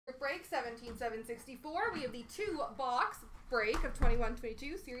break 17764. We have the 2-box break of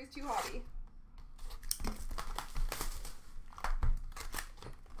 21-22 Series 2 Hobby.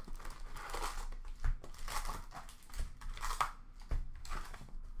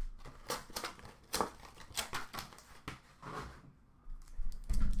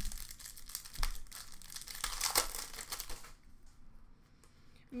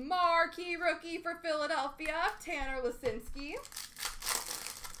 Marquee rookie for Philadelphia, Tanner Lisinski.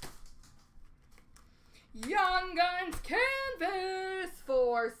 Young Guns canvas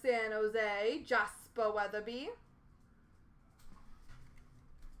for San Jose, Jasper Weatherby.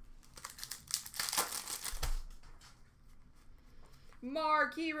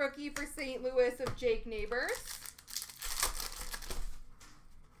 Marquee rookie for St. Louis of Jake Neighbors.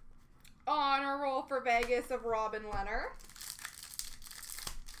 Honor roll for Vegas of Robin Leonard.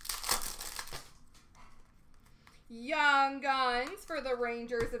 Young Guns for the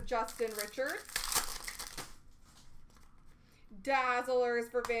Rangers of Justin Richards. Dazzlers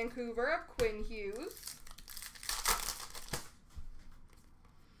for Vancouver of Quinn Hughes.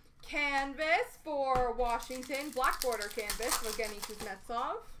 Canvas for Washington, black border canvas of Evgeny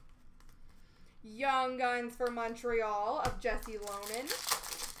Kuznetsov. Young Guns for Montreal of Jesse Lonin.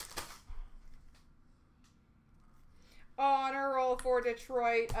 Honor roll for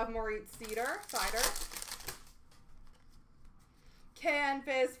Detroit of Moritz Seider.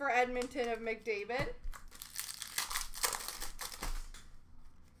 Canvas for Edmonton of McDavid.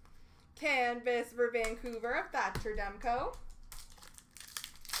 Canvas for Vancouver of Thatcher Demko.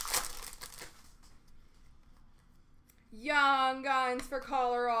 Young Guns for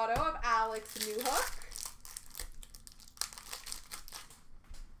Colorado of Alex Newhook.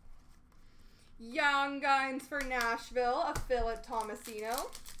 Young Guns for Nashville of Philip Tomasino.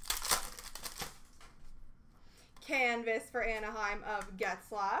 Canvas for Anaheim of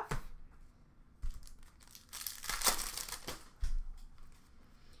Getzlaf.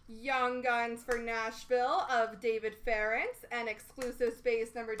 Young Guns for Nashville of David Ferentz. And exclusive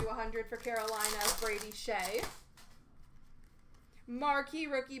space number to 100 for Carolina of Brady Shea. Marquee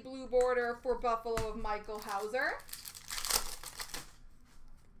rookie blue border for Buffalo of Michael Hauser.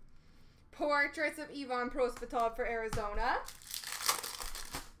 Portraits of Ivan Prosvetov for Arizona.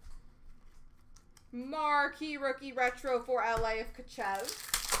 Marquee rookie retro for LA of Kachev.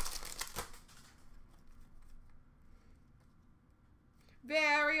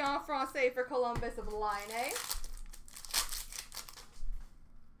 Variant Francais for Columbus of Laine.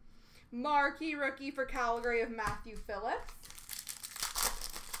 Marquee rookie for Calgary of Matthew Phillips.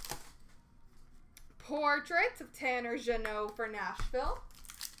 Portraits of Tanner Jeannot for Nashville.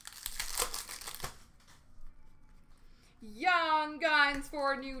 Young Guns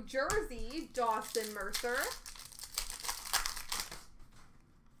for New Jersey, Dawson Mercer.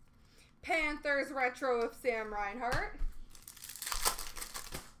 Panthers retro of Sam Reinhart.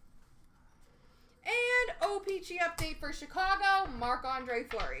 And OPG update for Chicago, Marc-Andre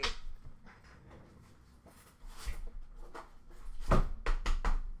Fleury.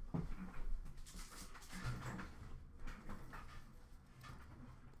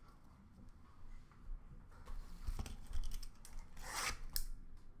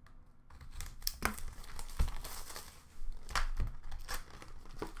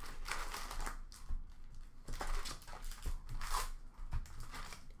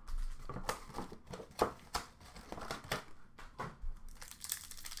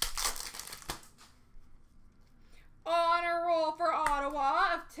 For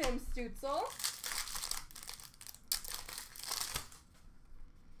Ottawa of Tim Stutzel.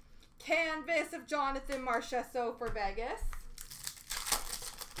 Canvas of Jonathan Marchessault for Vegas.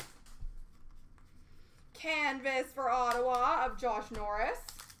 Canvas for Ottawa of Josh Norris.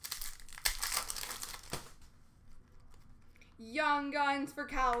 Young Guns for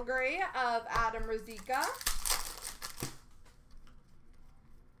Calgary of Adam Ruzicka.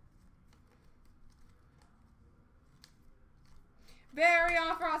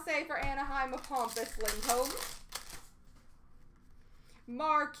 Variant Francais for Anaheim of Hampus Lindholm.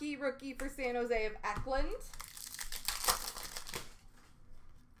 Marquee rookie for San Jose of Eklund.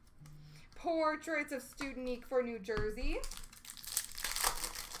 Portraits of Studenique for New Jersey.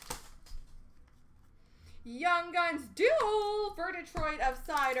 Young Guns duel for Detroit of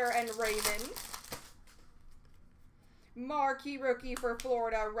Seider and Raymond. Marquee rookie for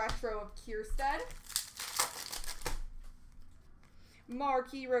Florida, retro of Kierstead.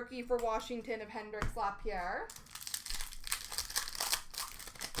 Marquee rookie for Washington of Hendrix Lapierre.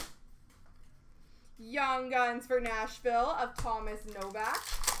 Young Guns for Nashville of Thomas Novak.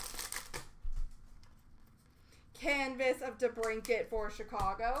 Canvas of DeBrincat for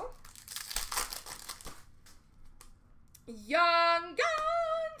Chicago. Young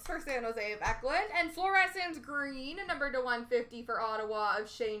Guns for San Jose of Eklund. And Fluorescence Green, number /150 for Ottawa of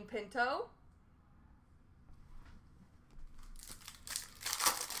Shane Pinto.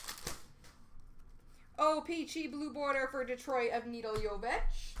 Oh, Peachy Blue Border for Detroit of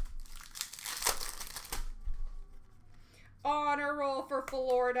Nedeljkovic. Honor Roll for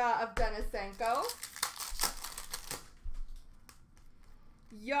Florida of Denisenko.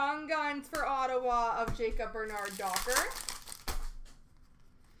 Young Guns for Ottawa of Jacob Bernard Docker.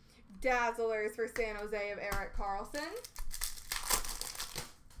 Dazzlers for San Jose of Erik Karlsson.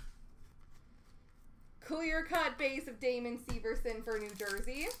 Clear Cut Base of Damon Severson for New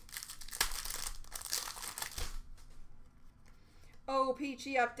Jersey. Oh,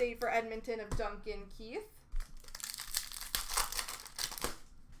 Peachy Update for Edmonton of Duncan Keith.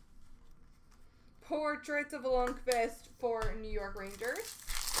 Portraits of Lundqvist for New York Rangers.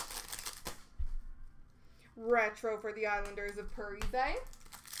 Retro for the Islanders of Parise.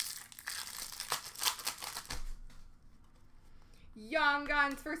 Young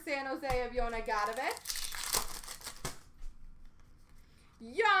Guns for San Jose of Yona Gadovic.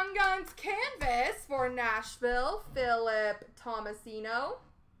 Young Guns Canvas for Nashville, Philip Tomasino.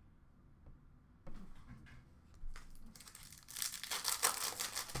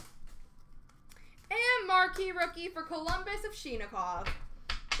 And Marquee Rookie for Columbus of Shinikov.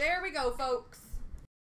 There we go, folks.